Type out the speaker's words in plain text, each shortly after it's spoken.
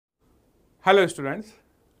Hello students,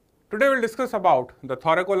 today we will discuss about the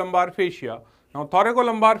thoracolumbar fascia. Now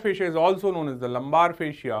thoracolumbar fascia is also known as the lumbar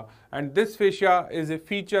fascia, and this fascia is a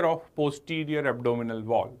feature of posterior abdominal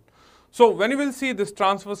wall. So when you will see this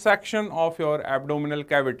transverse section of your abdominal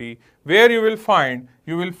cavity, where you will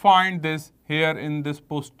find this here in this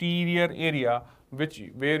posterior area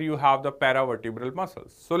where you have the paravertebral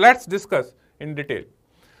muscles. So let's discuss in detail.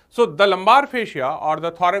 So the lumbar fascia or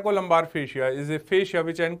the thoracolumbar fascia is a fascia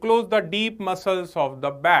which encloses the deep muscles of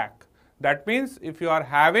the back. That means if you are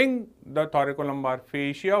having the thoracolumbar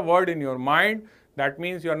fascia word in your mind, that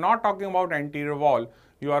means you are not talking about anterior wall,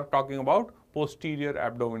 you are talking about posterior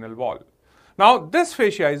abdominal wall. Now this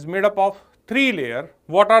fascia is made up of three layers.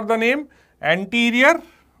 What are the name? Anterior,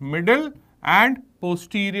 middle and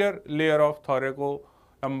posterior layer of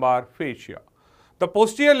thoracolumbar fascia. The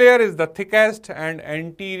posterior layer is the thickest and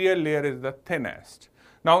anterior layer is the thinnest.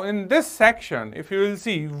 Now in this section, if you will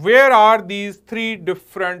see, where are these three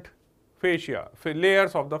different fascia,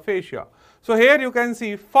 layers of the fascia. So here you can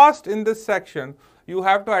see first in this section, you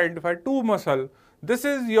have to identify two muscles. This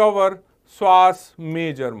is your psoas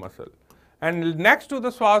major muscle. And next to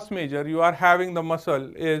the psoas major, you are having the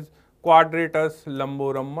muscle is quadratus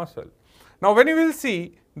lumborum muscle. Now when you will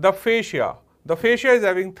see the fascia is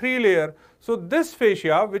having three layers. So this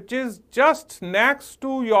fascia, which is just next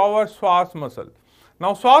to your psoas muscle.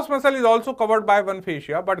 Now psoas muscle is also covered by one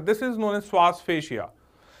fascia, but this is known as psoas fascia.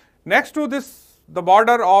 Next to this, the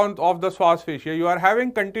border of the psoas fascia, you are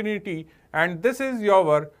having continuity, and this is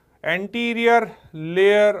your anterior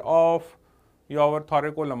layer of your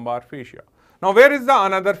thoracolumbar fascia. Now where is the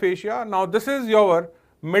another fascia? Now this is your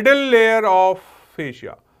middle layer of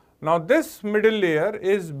fascia. Now this middle layer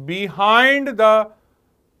is behind the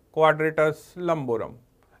quadratus lumborum,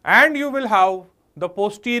 and you will have the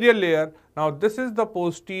posterior layer. Now this is the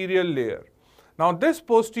posterior layer. Now this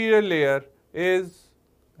posterior layer is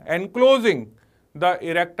enclosing the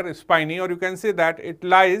erector spinae, or you can say that it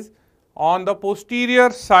lies on the posterior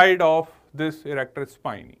side of this erector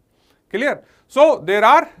spinae. Clear? So there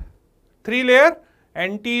are three layers.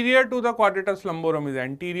 Anterior to the quadratus lumborum is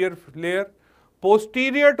anterior layer,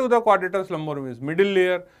 posterior to the quadratus lumborum is middle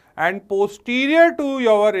layer, and posterior to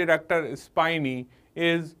your erector spinae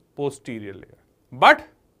is posterior layer. But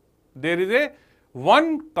there is a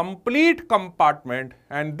one complete compartment,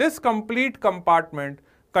 and this complete compartment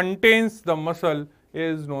contains the muscle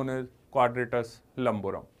is known as quadratus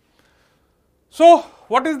lumborum. So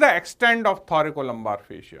what is the extent of thoracolumbar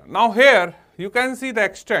fascia? Now here you can see the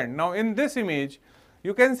extent. Now in this image,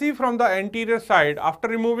 you can see from the anterior side, after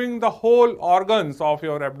removing the whole organs of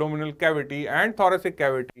your abdominal cavity and thoracic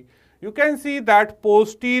cavity, you can see that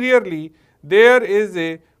posteriorly there is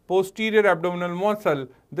a posterior abdominal muscle.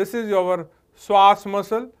 This is your psoas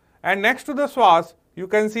muscle, and next to the psoas you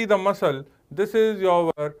can see the muscle. This is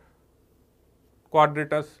your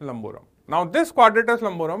quadratus lumborum. Now this quadratus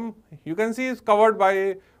lumborum you can see is covered by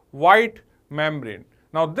a white membrane.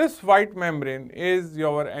 Now this white membrane is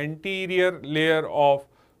your anterior layer of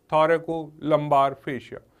thoracolumbar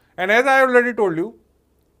fascia, and as I already told you,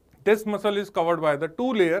 this muscle is covered by the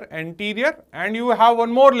two layer, anterior, and you have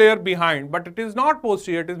one more layer behind, but it is not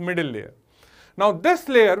posterior, it is middle layer. Now this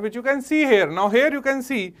layer which you can see here, now here you can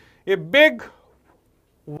see a big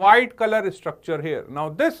white color structure here. Now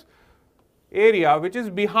this area which is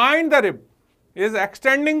behind the rib is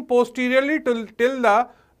extending posteriorly till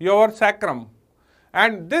your sacrum.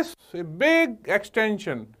 And this big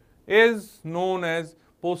extension is known as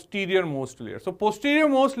posterior most layer. So posterior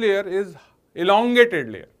most layer is elongated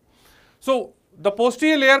layer. So the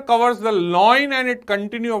posterior layer covers the loin and it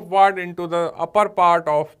continues upward into the upper part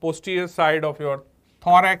of posterior side of your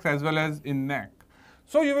thorax as well as in neck.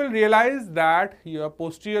 So you will realize that your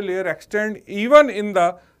posterior layer extends even in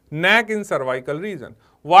the neck in cervical region,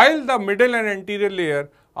 while the middle and anterior layer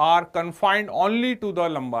are confined only to the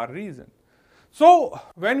lumbar region. So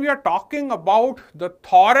when we are talking about the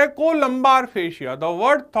thoracolumbar fascia, the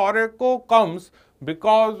word thoraco comes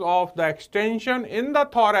because of the extension in the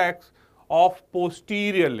thorax of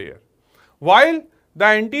posterior layer, while the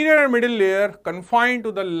anterior and middle layer confined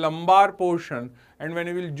to the lumbar portion, and when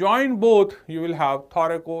you will join both, you will have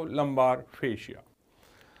thoracolumbar fascia.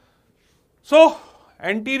 So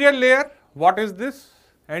anterior layer, what is this?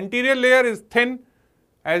 Anterior layer is thin.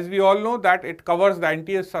 As we all know that it covers the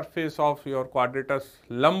anterior surface of your quadratus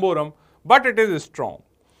lumborum, but it is strong.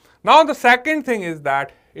 Now the second thing is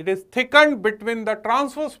that it is thickened between the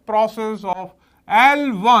transverse process of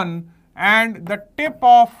L1 and the tip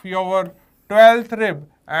of your 12th rib,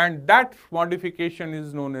 and that modification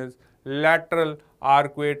is known as lateral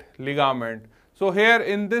arcuate ligament. So here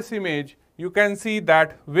in this image you can see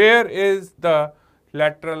that where is the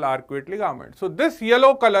lateral arcuate ligament. So this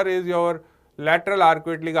yellow color is your lateral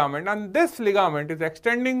arcuate ligament, and this ligament is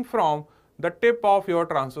extending from the tip of your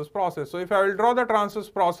transverse process. So if I will draw the transverse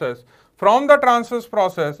process, from the transverse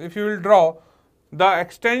process, if you will draw the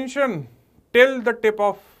extension till the tip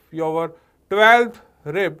of your 12th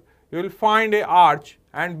rib, you will find a arch,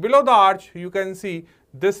 and below the arch you can see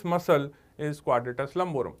this muscle is quadratus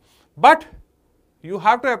lumborum. But you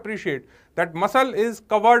have to appreciate that muscle is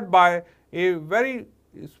covered by a very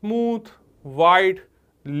smooth white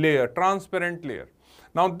layer, transparent layer.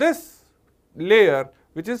 Now this layer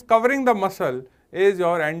which is covering the muscle is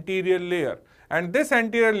your anterior layer, and this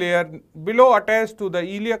anterior layer below attached to the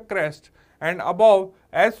iliac crest, and above,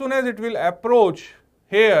 as soon as it will approach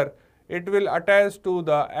here, it will attach to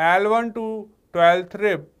the L1 to 12th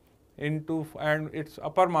rib and its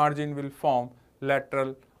upper margin will form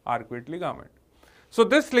lateral arcuate ligament. So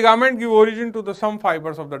this ligament gives origin to some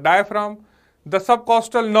fibers of the diaphragm. The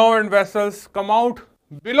subcostal nerve and vessels come out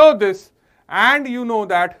below this, and you know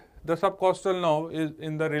that the subcostal nerve is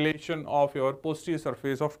in the relation of your posterior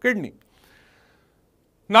surface of kidney.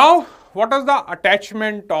 Now, what is the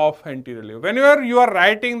attachment of anterior layer? Whenever you are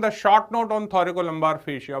writing the short note on thoracolumbar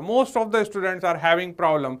fascia, most of the students are having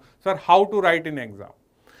problem, sir, how to write in exam.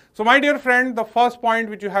 So my dear friend, the first point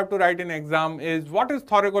which you have to write in exam is what is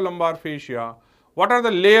thoracolumbar fascia, what are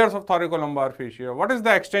the layers of thoracolumbar fascia, what is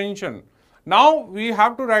the extension. Now we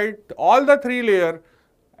have to write all the three layers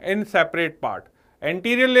in separate part: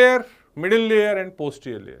 anterior layer, middle layer and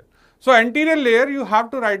posterior layer. So anterior layer, you have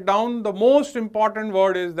to write down the most important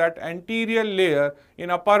word is that anterior layer in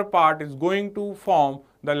upper part is going to form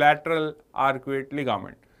the lateral arcuate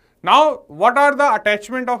ligament. Now what are the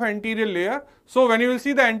attachment of anterior layer? So when you will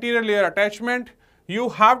see the anterior layer attachment, you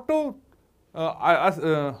have to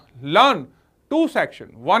learn two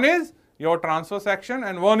sections. One is your transverse section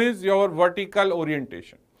and one is your vertical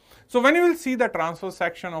orientation. So when you will see the transverse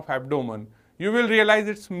section of abdomen, you will realize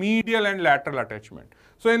its medial and lateral attachment.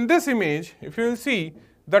 So in this image, if you will see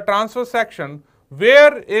the transverse section,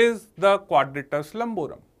 where is the quadratus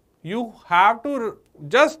lumborum? You have to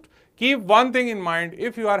just keep one thing in mind.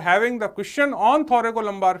 If you are having the question on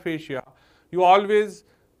thoracolumbar fascia, you always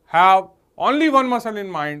have only one muscle in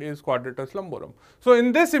mind is quadratus lumborum. So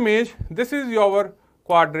in this image, this is your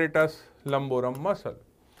quadratus lumborum muscle.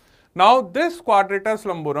 Now this quadratus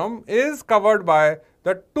lumborum is covered by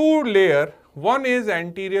the two layers. One is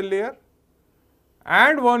anterior layer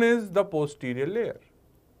and one is the posterior layer.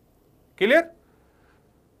 Clear?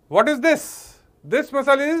 What is this? This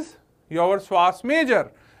muscle is your psoas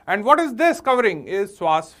major, and what is this covering is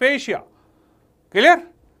psoas fascia. Clear?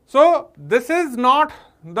 So this is not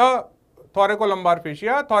the thoracolumbar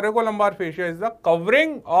fascia. Thoracolumbar fascia is the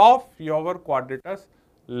covering of your quadratus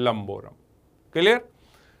lumborum. Clear?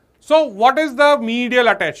 So what is the medial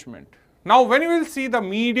attachment? Now when you will see the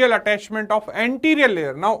medial attachment of anterior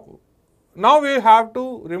layer, now we have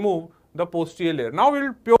to remove the posterior layer. Now we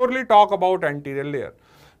will purely talk about anterior layer.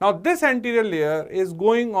 Now this anterior layer is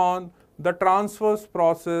going on the transverse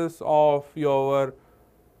process of your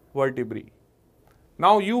vertebrae.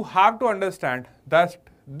 Now you have to understand that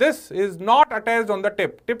this is not attached on the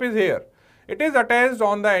tip. Tip is here. It is attached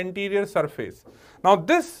on the anterior surface. Now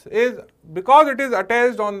this is, because it is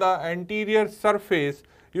attached on the anterior surface,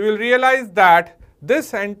 you will realize that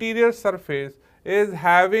this anterior surface is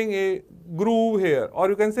having a groove here, or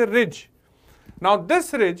you can say ridge. Now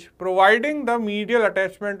this ridge providing the medial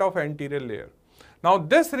attachment of anterior layer. Now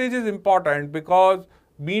this ridge is important because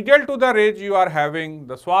medial to the ridge you are having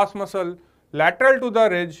the psoas muscle, lateral to the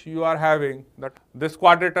ridge you are having this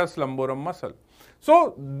quadratus lumborum muscle.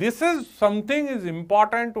 So this is something is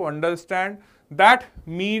important to understand, that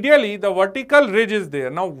medially the vertical ridge is there.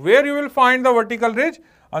 Now where you will find the vertical ridge?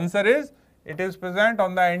 Answer is, it is present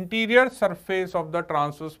on the anterior surface of the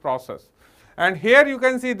transverse process. And here you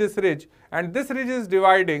can see this ridge, and this ridge is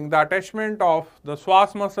dividing the attachment of the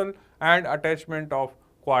psoas muscle and attachment of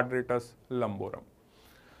quadratus lumborum.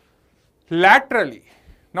 Laterally.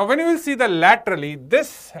 Now when you will see the laterally,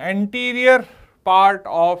 this anterior part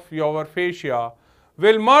of your fascia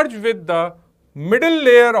will merge with the middle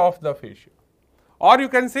layer of the fascia. Or you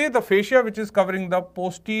can say the fascia which is covering the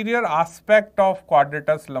posterior aspect of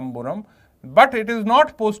quadratus lumborum, but it is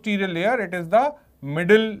not posterior layer, it is the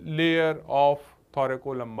middle layer of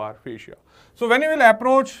thoracolumbar fascia. So when you will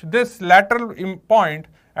approach this lateral point,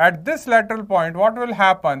 at this lateral point, what will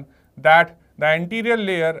happen? That the anterior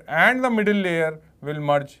layer and the middle layer will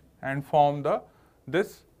merge and form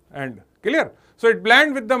this end. Clear? So it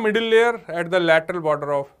blends with the middle layer at the lateral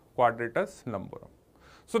border of quadratus lumborum.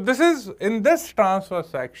 So this is, in this transverse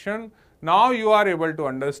section, now you are able to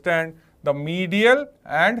understand the medial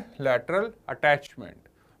and lateral attachment.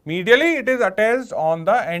 Medially, it is attached on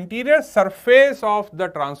the anterior surface of the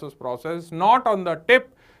transverse process, not on the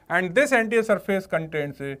tip, and this anterior surface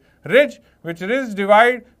contains a ridge, which ridge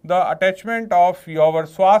divide the attachment of your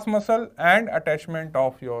psoas muscle and attachment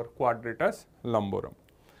of your quadratus lumborum.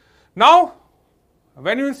 Now,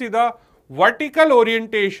 when you see the vertical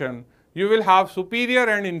orientation, you will have superior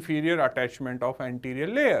and inferior attachment of anterior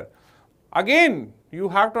layer. Again, you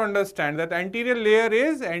have to understand that anterior layer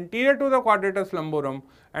is anterior to the quadratus lumborum,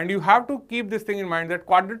 and you have to keep this thing in mind that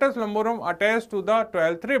quadratus lumborum attached to the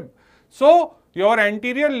 12th rib. So, your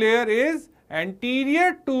anterior layer is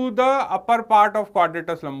anterior to the upper part of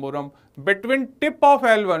quadratus lumborum between tip of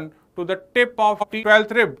L1 to the tip of the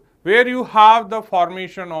 12th rib, where you have the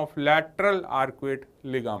formation of lateral arcuate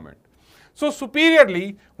ligament. So,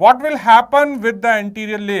 superiorly, what will happen with the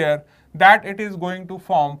anterior layer, that it is going to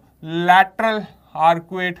form lateral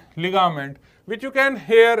arcuate ligament, which you can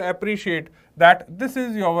here appreciate that this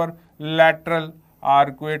is your lateral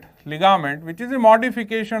arcuate ligament, which is a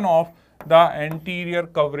modification of the anterior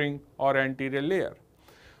covering or anterior layer.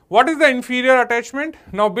 What is the inferior attachment?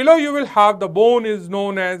 Now, below you will have the bone is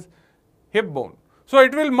known as hip bone. So,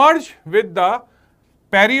 it will merge with the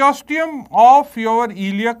periosteum of your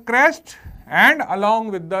iliac crest and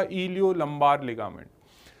along with the iliolumbar ligament.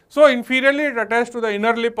 So, inferiorly it attaches to the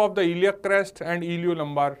inner lip of the iliac crest and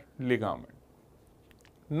iliolumbar ligament.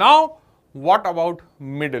 Now, what about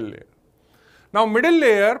middle layer? Now, middle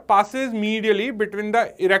layer passes medially between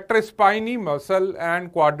the erector spinae muscle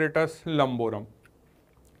and quadratus lumborum.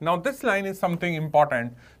 Now, this line is something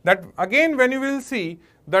important, that again when you will see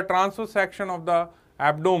the transverse section of the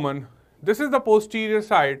abdomen, this is the posterior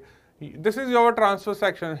side, this is your transverse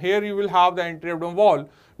section, here you will have the anterior abdominal wall.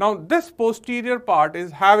 Now, this posterior part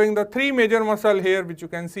is having the three major muscle here, which you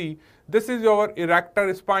can see. This is your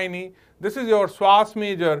erector spinae, this is your psoas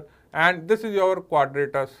major, and this is your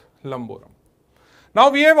quadratus lumborum. Now,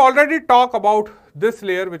 we have already talked about this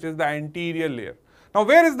layer, which is the anterior layer. Now,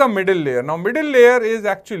 where is the middle layer? Now, middle layer is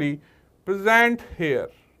actually present here.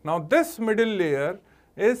 Now, this middle layer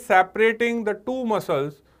is separating the two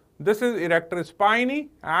muscles. This is erector spinae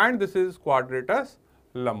and this is quadratus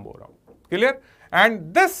lumborum. Clear?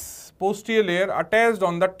 And this posterior layer attached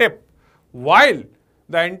on the tip, while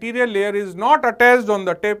the anterior layer is not attached on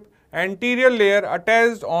the tip, anterior layer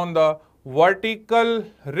attached on the vertical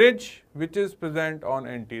ridge which is present on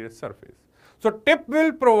anterior surface. So, tip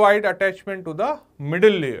will provide attachment to the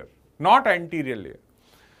middle layer, not anterior layer.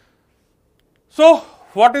 So,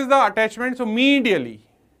 what is the attachment? So, medially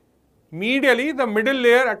the middle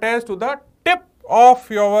layer attached to the tip of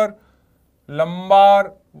your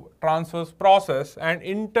lumbar transverse process and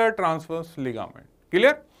intertransverse ligament.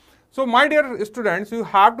 Clear? So, my dear students, you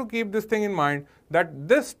have to keep this thing in mind that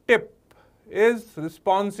this tip is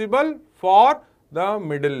responsible for the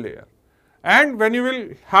middle layer, and when you will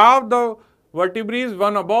have the vertebrae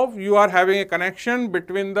one above, you are having a connection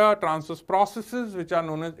between the transverse processes which are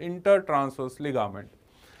known as intertransverse ligament.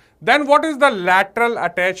 Then what is the lateral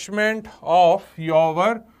attachment of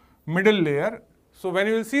your middle layer? So, when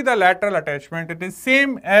you will see the lateral attachment, it is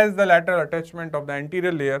same as the lateral attachment of the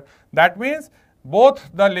anterior layer. That means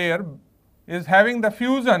both the layer is having the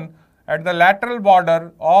fusion at the lateral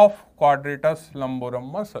border of quadratus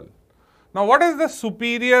lumborum muscle. Now, what is the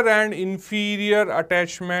superior and inferior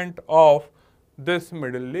attachment of this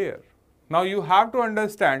middle layer? Now, you have to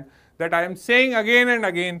understand that I am saying again and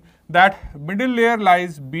again that middle layer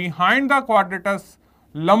lies behind the quadratus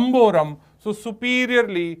lumborum. So,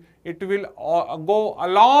 superiorly it will go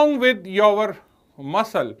along with your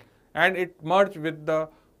muscle and it merge with the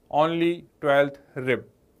only 12th rib.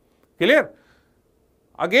 Clear?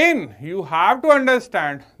 Again, you have to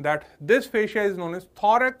understand that this fascia is known as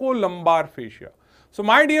thoracolumbar fascia. So,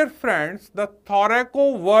 my dear friends, the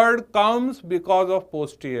thoraco word comes because of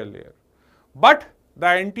posterior layer, but the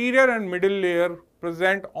anterior and middle layer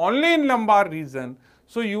present only in lumbar region.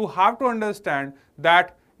 So, you have to understand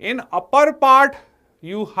that in upper part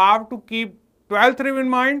you have to keep 12th rib in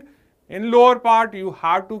mind, in lower part you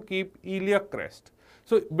have to keep iliac crest.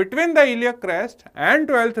 So, between the iliac crest and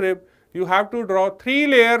 12th rib, you have to draw three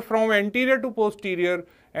layers from anterior to posterior: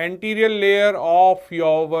 anterior layer of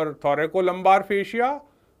your thoracolumbar fascia,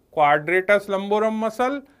 quadratus lumborum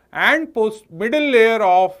muscle, and middle layer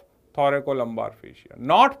of thoracolumbar fascia,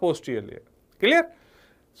 not posterior layer. Clear?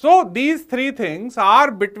 So, these three things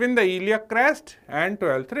are between the iliac crest and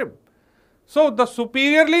 12th rib. So, the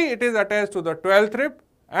superiorly it is attached to the 12th rib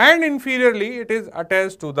and inferiorly it is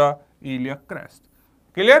attached to the iliac crest.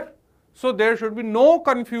 Clear? So there should be no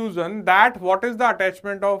confusion that what is the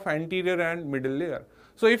attachment of anterior and middle layer.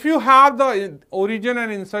 So if you have the origin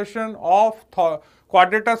and insertion of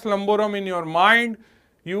quadratus lumborum in your mind,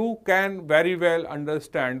 you can very well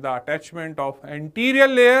understand the attachment of anterior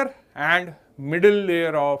layer and middle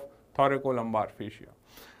layer of thoracolumbar fascia.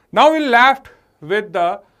 Now we'll left with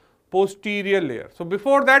the posterior layer. So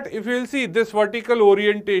before that, if you will see this vertical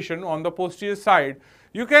orientation on the posterior side,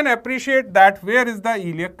 you can appreciate that where is the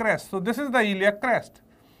iliac crest. So this is the iliac crest.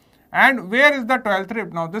 And where is the 12th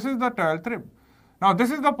rib? Now this is the 12th rib. Now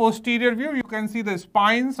this is the posterior view. You can see the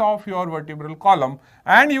spines of your vertebral column,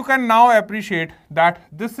 and you can now appreciate that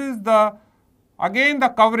this is the again the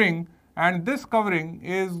covering, and this covering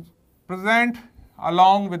is present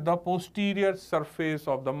along with the posterior surface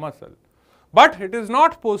of the muscle. But it is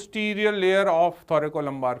not posterior layer of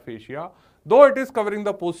thoracolumbar fascia. Though it is covering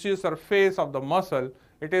the posterior surface of the muscle,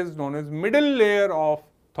 it is known as middle layer of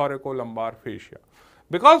thoracolumbar fascia.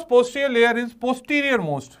 Because posterior layer is posterior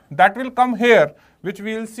most, that will come here, which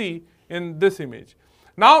we will see in this image.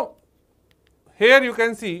 Now, here you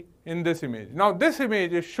can see in this image. Now, this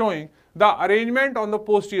image is showing the arrangement on the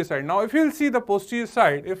posterior side. Now, if you will see the posterior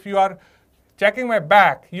side, if you are checking my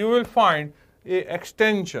back, you will find a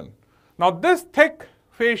extension. Now, this thick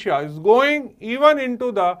fascia is going even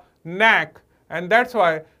into the neck, and that's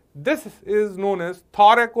why this is known as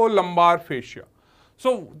thoracolumbar fascia.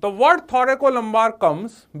 So, the word thoracolumbar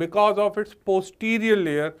comes because of its posterior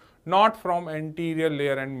layer, not from anterior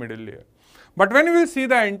layer and middle layer. But when you will see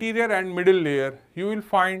the anterior and middle layer, you will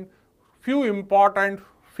find few important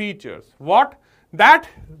features. What? That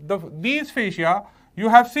these fascia, you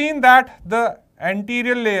have seen that the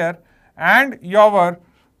anterior layer and your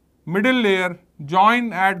middle layer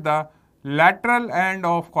join at the lateral end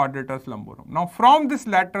of quadratus lumborum. Now, from this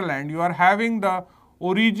lateral end, you are having the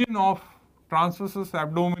origin of transversus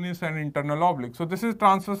abdominis and internal oblique. So, this is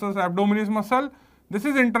transversus abdominis muscle, this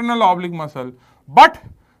is internal oblique muscle. But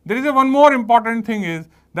there is one more important thing is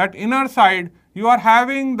that inner side you are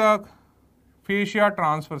having the fascia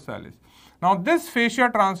transversalis. Now, this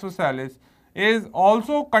fascia transversalis is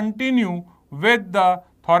also continue with the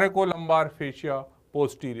thoracolumbar fascia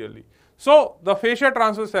posteriorly. So, the fascia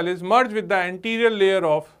transversalis merge with the anterior layer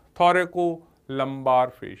of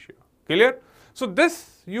thoracolumbar fascia. Clear? So,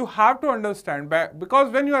 this you have to understand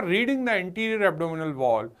because when you are reading the anterior abdominal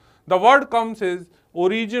wall, the word comes is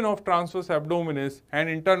origin of transverse abdominis and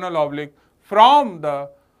internal oblique from the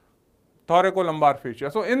thoracolumbar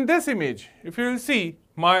fascia. So, in this image, if you will see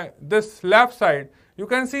this left side, you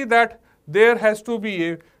can see that there has to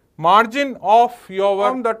be a margin of your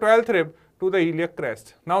from the 12th rib to the iliac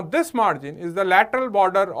crest. Now, this margin is the lateral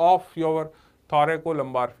border of your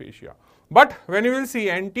thoracolumbar fascia. But when you will see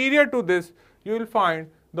anterior to this, you will find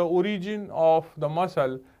the origin of the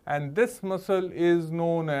muscle, and this muscle is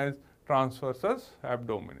known as transversus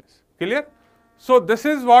abdominis. Clear? So, this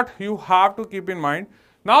is what you have to keep in mind.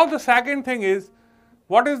 Now, the second thing is,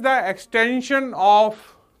 what is the extension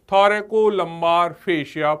of thoracolumbar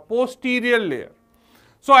fascia posterior layer?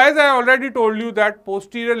 So, as I already told you that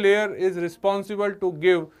posterior layer is responsible to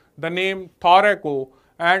give the name thoraco,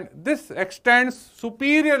 and this extends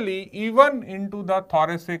superiorly even into the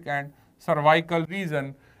thoracic and cervical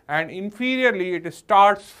region, and inferiorly it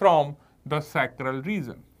starts from the sacral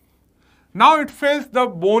region. Now, it fills the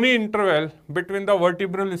bony interval between the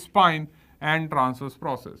vertebral spine and transverse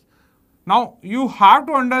process. Now, you have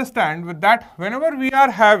to understand with that whenever we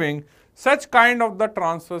are having such kind of the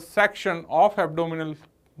transverse section of abdominal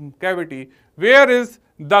cavity, where is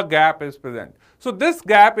the gap is present. So, this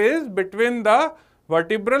gap is between the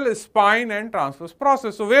vertebral spine and transverse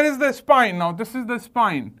process. So, where is the spine? Now, this is the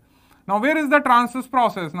spine. Now, where is the transverse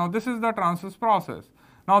process? Now, this is the transverse process.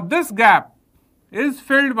 Now, this gap is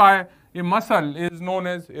filled by a muscle is known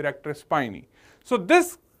as erector spinae. So,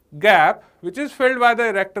 this gap which is filled by the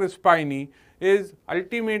erector spinae is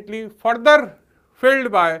ultimately further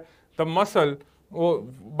filled by the muscle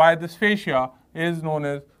by this fascia is known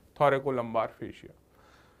as thoracolumbar fascia.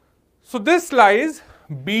 So, this lies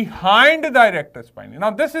behind the erector spinae.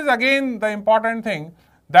 Now, this is again the important thing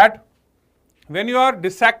that when you are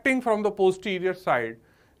dissecting from the posterior side,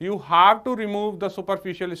 you have to remove the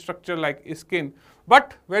superficial structure like skin.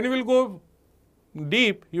 But when you will go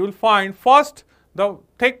deep, you will find first the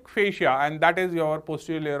thick fascia, and that is your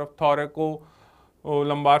posterior layer of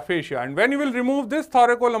thoracolumbar fascia. And when you will remove this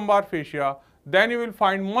thoracolumbar fascia, then you will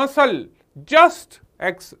find muscle just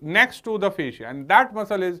next to the fascia, and that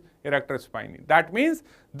muscle is erector spinae. That means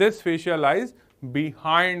this fascia lies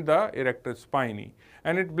behind the erector spinae,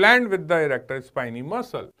 and it blends with the erector spinae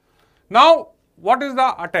muscle. Now, what is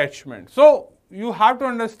the attachment? So, you have to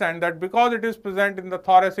understand that because it is present in the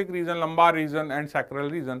thoracic region, lumbar region and sacral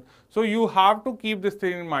region, so you have to keep this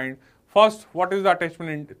thing in mind. First, what is the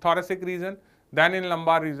attachment in thoracic region, then in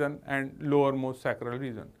lumbar region and lowermost sacral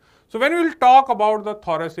region. So when we will talk about the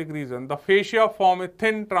thoracic region, the fascia form a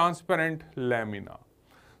thin transparent lamina.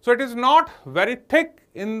 So it is not very thick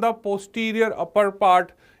in the posterior upper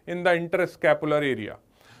part in the interscapular area.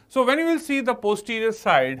 So when you will see the posterior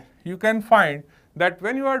side, you can find that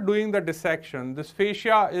when you are doing the dissection, this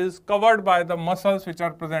fascia is covered by the muscles which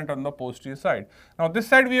are present on the posterior side. Now this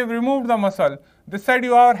side we have removed the muscle, this side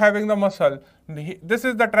you are having the muscle, this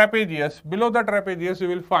is the trapezius, below the trapezius you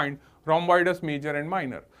will find rhomboidus major and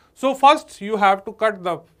minor. So first you have to cut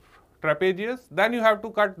the trapezius, then you have to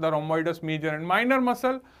cut the rhomboidus major and minor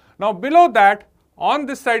muscle. Now below that, on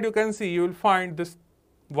this side you can see, you will find this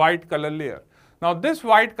white color layer. Now this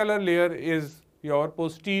white color layer is your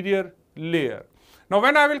posterior layer. Now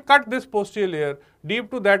when I will cut this posterior layer, deep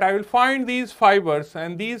to that I will find these fibers,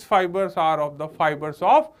 and these fibers are of the fibers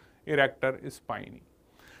of erector spinae.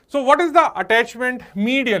 So what is the attachment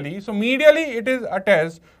medially? So medially it is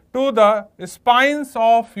attached to the spines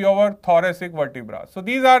of your thoracic vertebra. So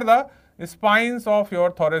these are the spines of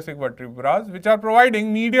your thoracic vertebrae which are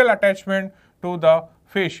providing medial attachment to the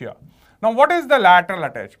fascia. Now what is the lateral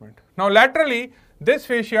attachment? Now laterally this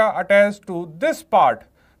fascia attached to this part.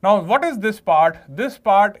 Now what is this part? This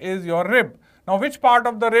part is your rib. Now which part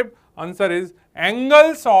of the rib? Answer is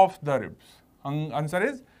angles of the ribs. Answer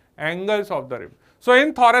is angles of the rib. So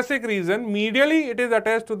in thoracic region, medially it is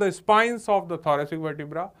attached to the spines of the thoracic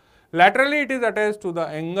vertebra. Laterally it is attached to the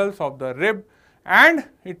angles of the rib, and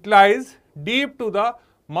it lies deep to the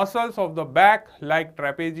muscles of the back like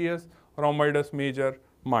trapezius, rhomboidus major,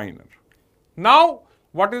 minor. Now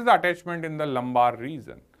what is the attachment in the lumbar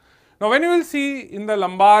region? Now when you will see in the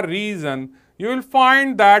lumbar region, you will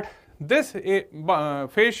find that this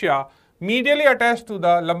fascia medially attached to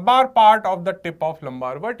the lumbar part of the tip of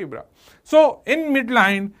lumbar vertebra. So in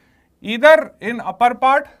midline, either in upper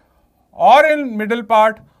part or in middle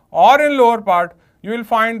part or in lower part, you will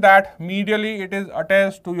find that medially it is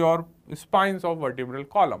attached to your spines of vertebral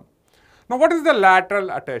column. Now what is the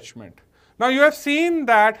lateral attachment? Now you have seen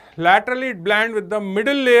that laterally it blends with the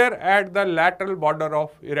middle layer at the lateral border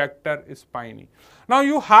of erector spinae. Now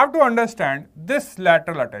you have to understand this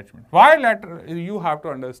lateral attachment. Why lateral? You have to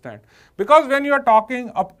understand. Because when you are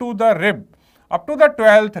talking up to the rib, up to the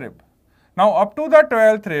 12th rib, now up to the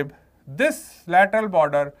 12th rib, this lateral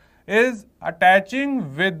border is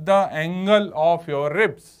attaching with the angle of your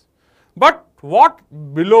ribs. But what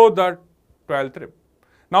below the 12th rib?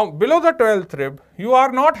 Now below the 12th rib, you are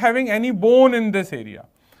not having any bone in this area.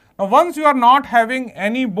 Now once you are not having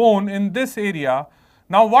any bone in this area,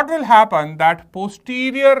 now what will happen? That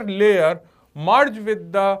posterior layer merge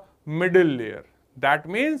with the middle layer. That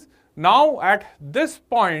means now at this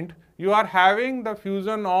point, you are having the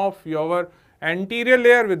fusion of your anterior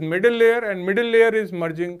layer with middle layer, and middle layer is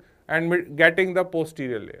merging and getting the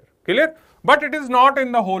posterior layer. Clear? But it is not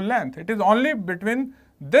in the whole length. It is only between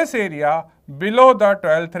this area below the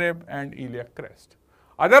 12th rib and iliac crest.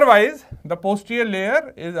 Otherwise, the posterior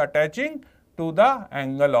layer is attaching to the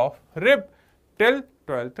angle of rib till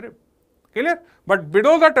 12th rib. Clear? But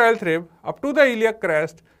below the 12th rib, up to the iliac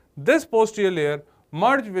crest, this posterior layer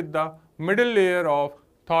merge with the middle layer of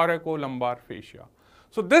thoracolumbar fascia.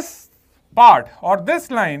 So this part or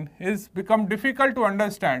this line is become difficult to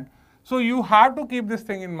understand. So you have to keep this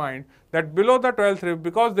thing in mind that below the 12th rib,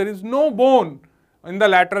 because there is no bone in the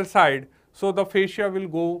lateral side, so the fascia will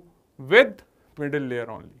go with middle layer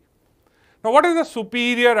only. Now what is the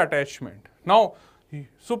superior attachment? Now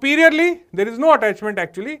superiorly there is no attachment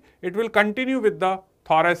actually, it will continue with the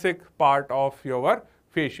thoracic part of your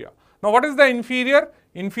fascia. Now what is the inferior?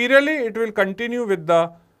 Inferiorly it will continue with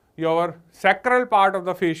the your sacral part of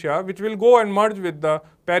the fascia, which will go and merge with the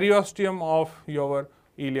periosteum of your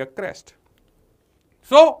iliac crest.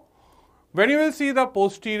 So when you will see the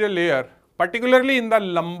posterior layer, particularly in the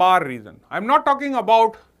lumbar region, I am not talking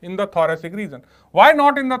about in the thoracic region. Why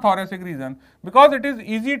not in the thoracic region? Because it is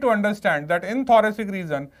easy to understand that in thoracic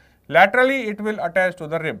region, laterally it will attach to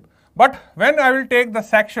the rib. But when I will take the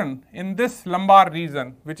section in this lumbar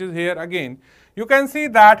region, which is here again, you can see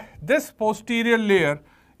that this posterior layer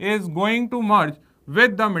is going to merge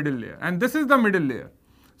with the middle layer, and this is the middle layer.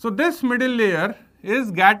 So this middle layer is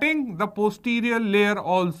getting the posterior layer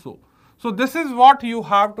also. So this is what you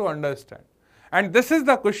have to understand, and this is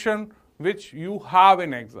the question which you have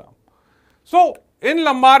in exam. So in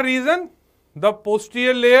lumbar region, the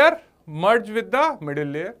posterior layer merge with the middle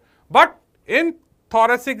layer, but in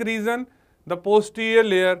thoracic region, the posterior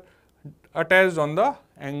layer attached on the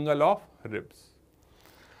angle of ribs.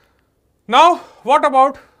 Now, what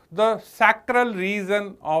about the sacral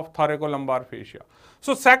region of thoracolumbar fascia?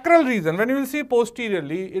 So, sacral region, when you will see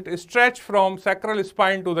posteriorly, it stretch from sacral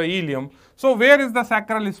spine to the ilium. So, where is the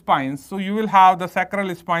sacral spine? So, you will have the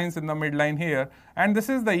sacral spines in the midline here, and this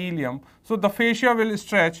is the ilium. So, the fascia will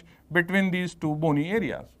stretch between these two bony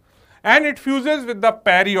areas, and it fuses with the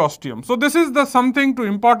periosteum. So, this is the something to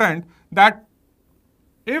important, that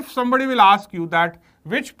if somebody will ask you that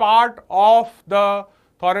which part of the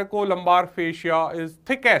thoracolumbar fascia is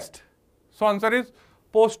thickest, so answer is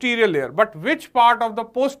posterior layer. But which part of the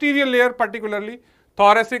posterior layer, particularly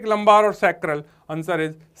thoracic, lumbar or sacral? Answer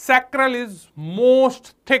is sacral is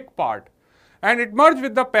most thick part, and it merges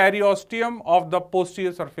with the periosteum of the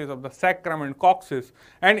posterior surface of the sacrum and coccyx,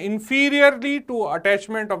 and inferiorly to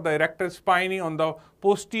attachment of the erector spinae on the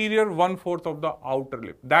posterior 1/4 of the outer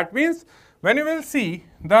lip. That means when you will see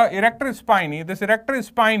the erector spinae, this erector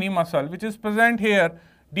spinae muscle which is present here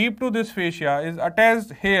deep to this fascia is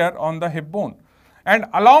attached here on the hip bone. And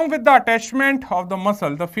along with the attachment of the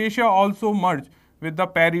muscle, the fascia also merge with the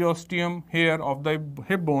periosteum here of the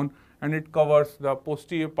hip bone, and it covers the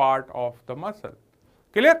posterior part of the muscle.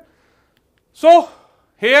 Clear? So,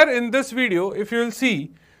 here in this video, if you will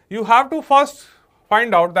see, you have to first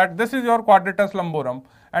find out that this is your quadratus lumborum,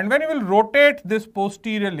 and when you will rotate this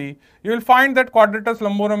posteriorly, you will find that quadratus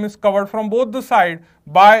lumborum is covered from both the sides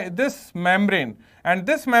by this membrane, and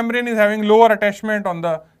this membrane is having lower attachment on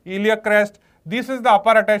the iliac crest. This is the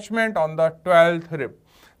upper attachment on the 12th rib.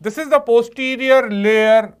 This is the posterior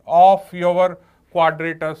layer of your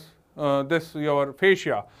quadratus, your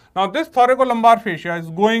fascia. Now, this thoracolumbar fascia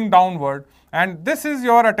is going downward, and this is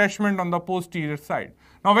your attachment on the posterior side.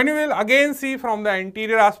 Now, when you will again see from the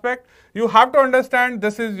anterior aspect, you have to understand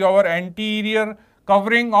this is your anterior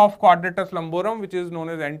covering of quadratus lumborum, which is known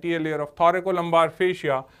as anterior layer of thoracolumbar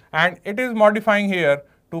fascia, and it is modifying here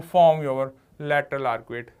to form your lateral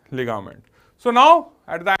arcuate ligament. So, now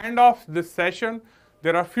at the end of this session,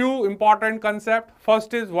 there are few important concepts.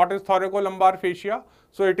 First is, what is thoracolumbar fascia?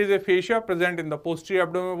 So, it is a fascia present in the posterior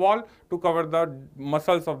abdominal wall to cover the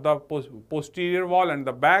muscles of the posterior wall and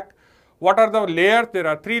the back. What are the layers? There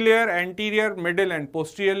are 3 layers: anterior, middle and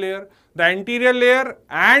posterior layer. The anterior layer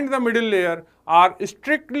and the middle layer are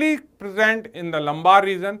strictly present in the lumbar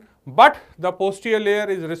region, but the posterior layer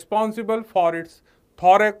is responsible for its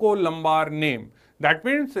thoracolumbar name. That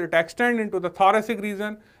means it extends into the thoracic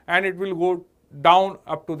region and it will go down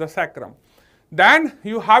up to the sacrum. Then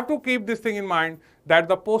you have to keep this thing in mind, that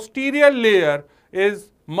the posterior layer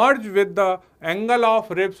is merged with the angle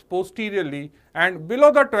of ribs posteriorly, and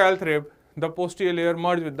below the 12th rib, the posterior layer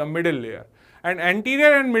merged with the middle layer. And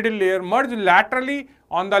anterior and middle layer merge laterally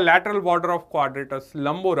on the lateral border of quadratus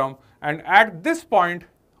lumborum, and at this point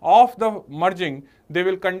of the merging, they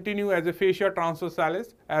will continue as a fascia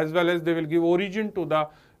transversalis, as well as they will give origin to the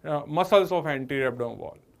muscles of anterior abdominal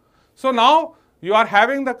wall. So, now you are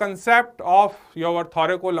having the concept of your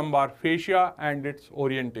thoracolumbar fascia and its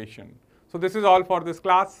orientation. So, this is all for this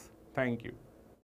class. Thank you.